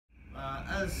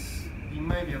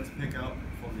be able to pick up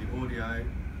from the audio,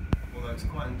 although it's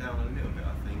quieting down a little bit,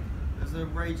 I think. There's a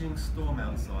raging storm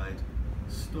outside.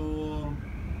 Storm,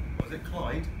 was it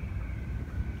Clyde?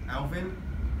 Alvin?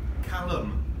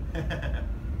 Callum.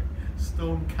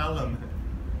 Storm Callum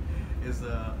is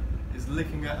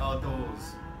licking at our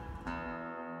doors.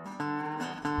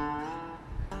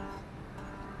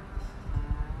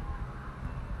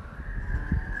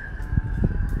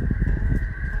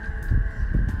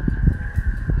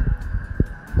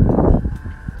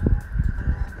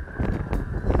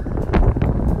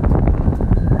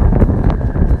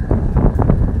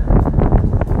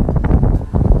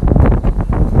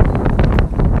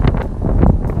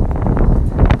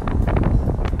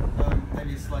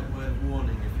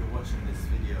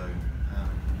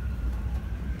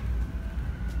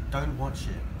 Don't watch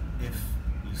it if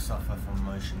you suffer from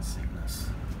motion sickness.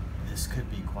 This could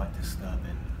be quite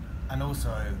disturbing. And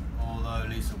also, although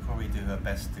Lisa will probably do her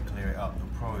best to clear it up,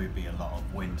 there'll probably be a lot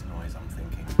of wind noise, I'm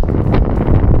thinking.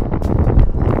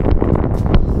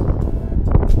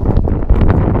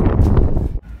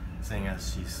 Seeing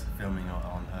as she's filming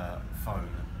on her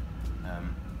phone,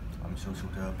 I'm sure she'll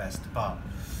do her best, but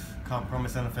can't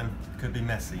promise anything. Could be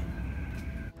messy.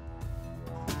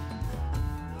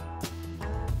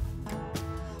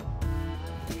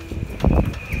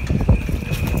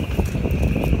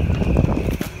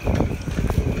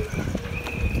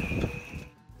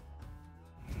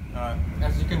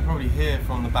 As you can probably hear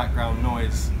from the background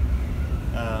noise,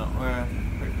 we're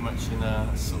pretty much in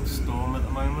a sort of storm at the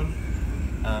moment,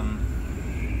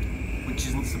 which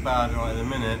isn't so bad right at the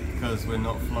minute because we're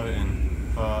not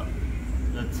floating, but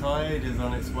the tide is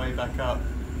on its way back up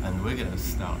and we're going to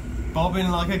start bobbing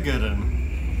like a good one.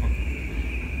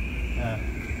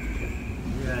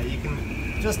 Yeah, you can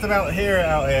just about hear it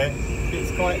out here.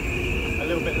 It's quite a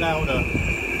little bit louder.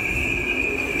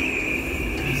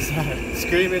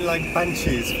 Screaming like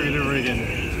banshees through the rigging.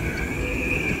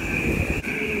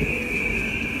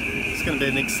 It's going to be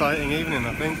an exciting evening,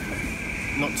 I think.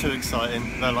 Not too exciting,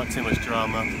 I don't like too much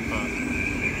drama, but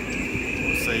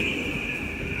we'll see.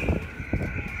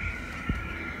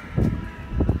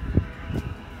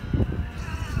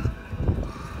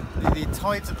 The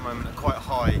tides at the moment are quite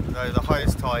high, though the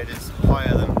highest tide is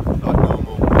higher than like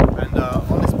normal. And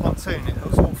on this pontoon, it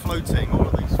was all floating, all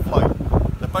of these float.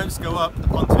 The boats go up, the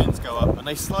pontoons go up, and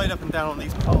they slide up and down on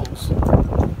these poles.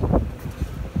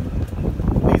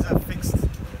 These are fixed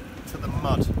to the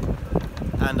mud,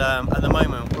 and at the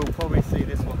moment we'll probably see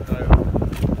this one go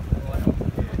right up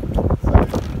here. So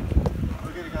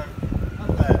we're going to go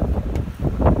up there.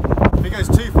 If it goes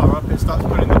too far up, it starts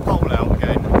pulling the pole out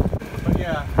again. But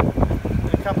yeah, in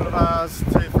a couple of hours,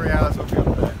 2 or 3 hours, we'll be up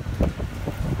there.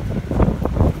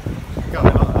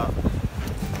 Going like that.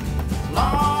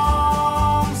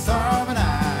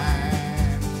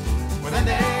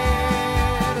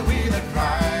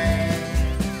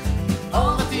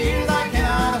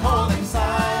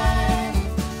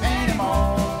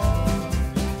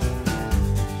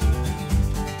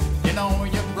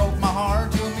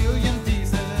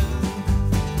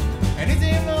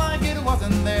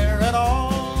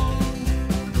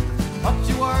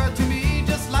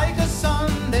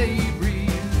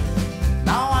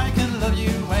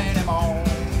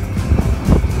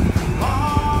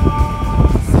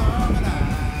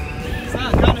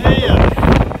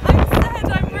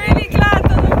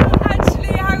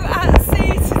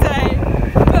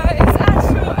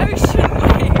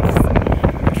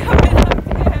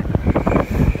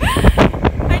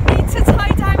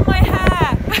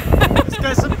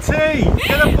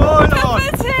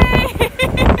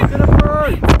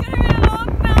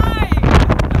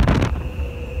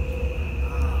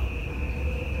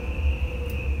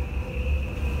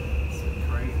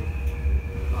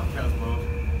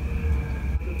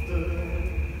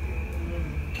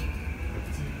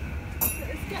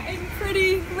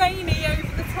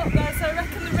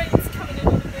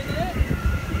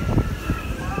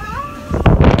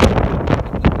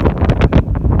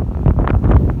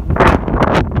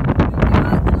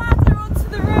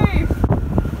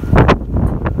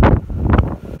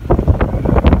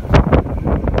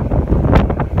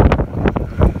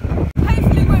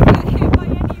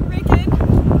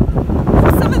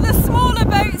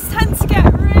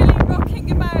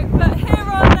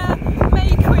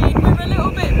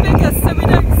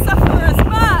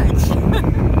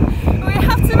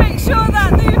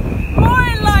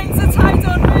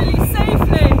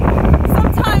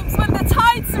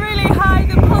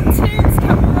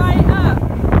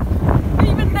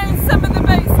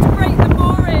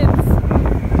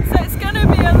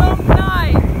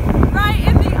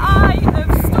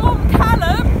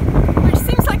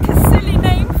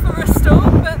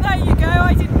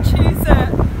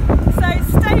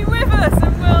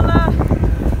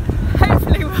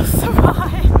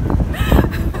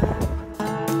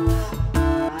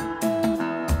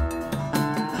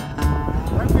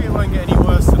 won't get any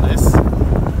worse than this.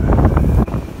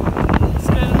 It's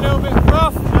getting a little bit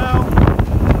rough now.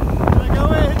 Can I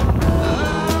go in?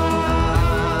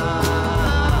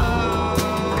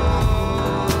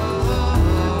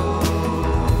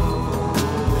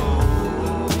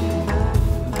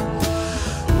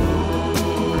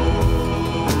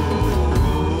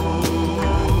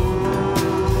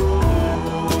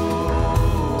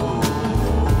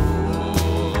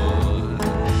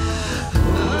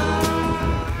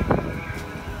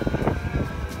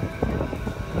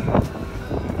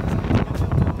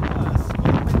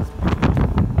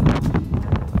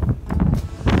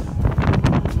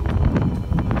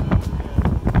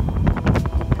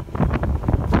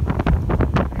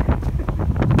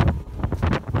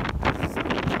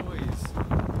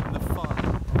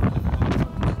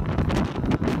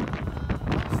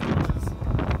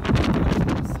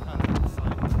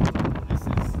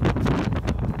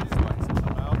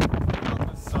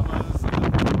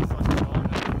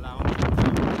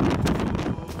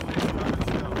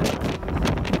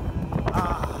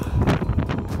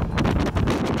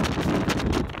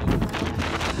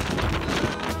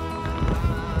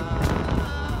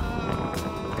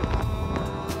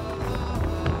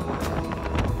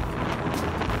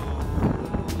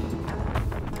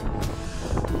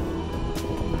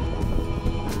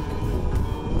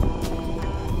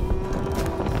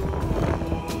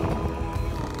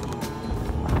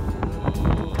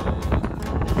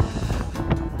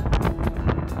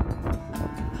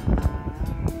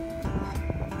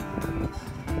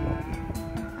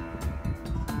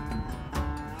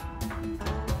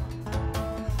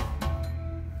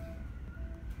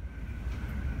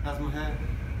 How's my hair?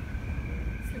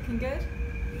 It's looking good.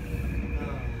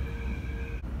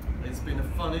 It's been a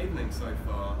fun evening so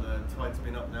far. The tide's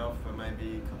been up now for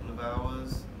maybe a couple of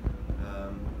hours,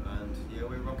 and yeah,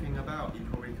 we're rocking about. You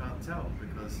probably can't tell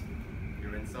because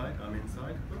you're inside, I'm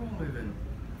inside. We're all moving.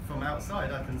 From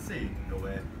outside I can see that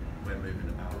we're moving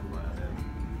about quite a bit,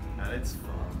 and it's fun.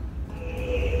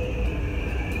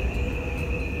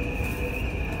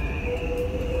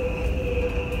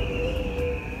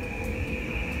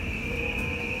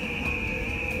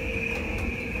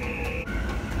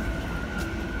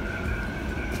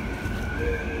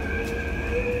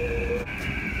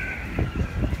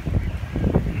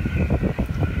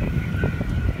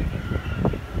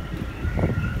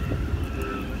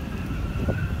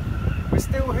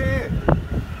 Still here.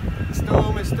 The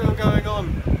storm is still going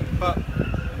on, but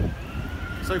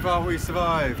so far we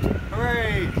survived.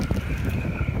 Hooray!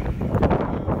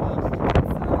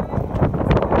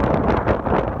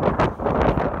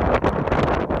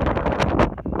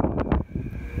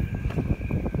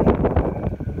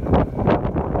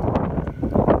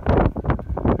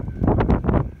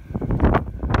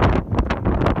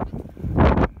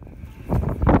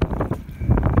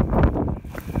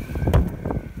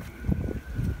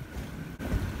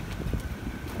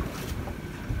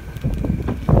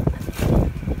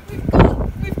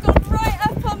 We've gone right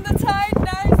up on the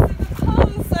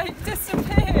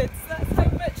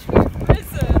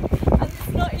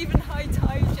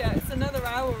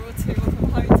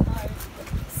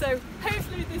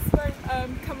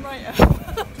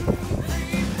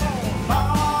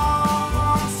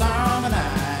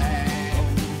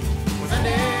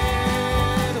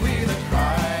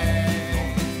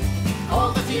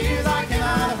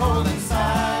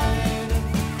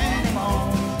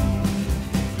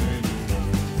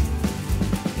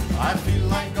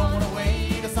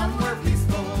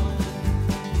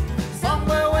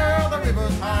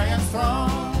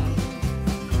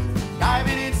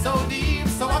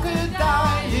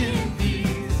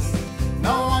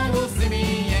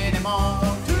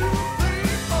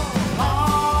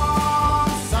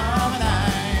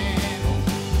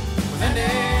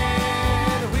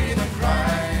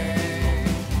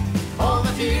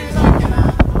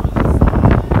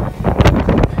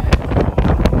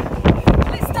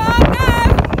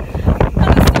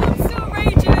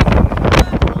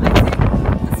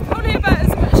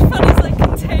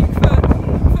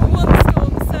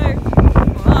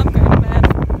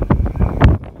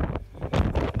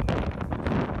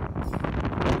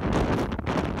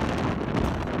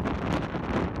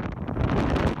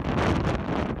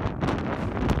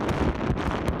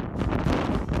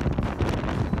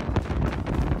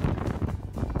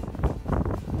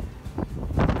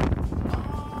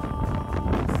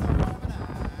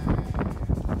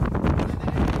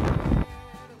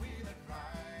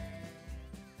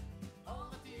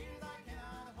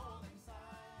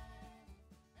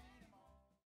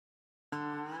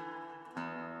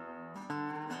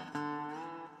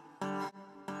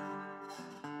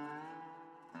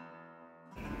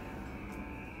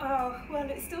Oh, well,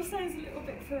 it still sounds a little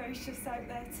bit ferocious out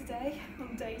there today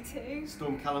on day 2.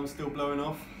 Storm Callum still blowing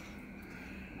off.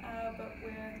 But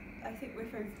I think we're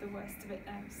over the worst of it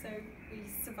now. So we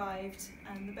survived,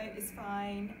 and the boat is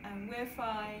fine, and we're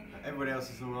fine. Everybody else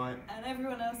is alright. And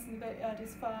everyone else in the boatyard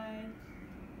is fine.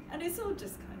 And it's all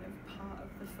just kind of part of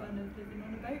the fun of living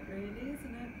on a boat, really,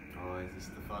 isn't it? Oh, is this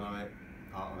the fun of it?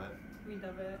 Part of it? We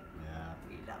love it. Yeah.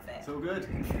 We love it. It's all good.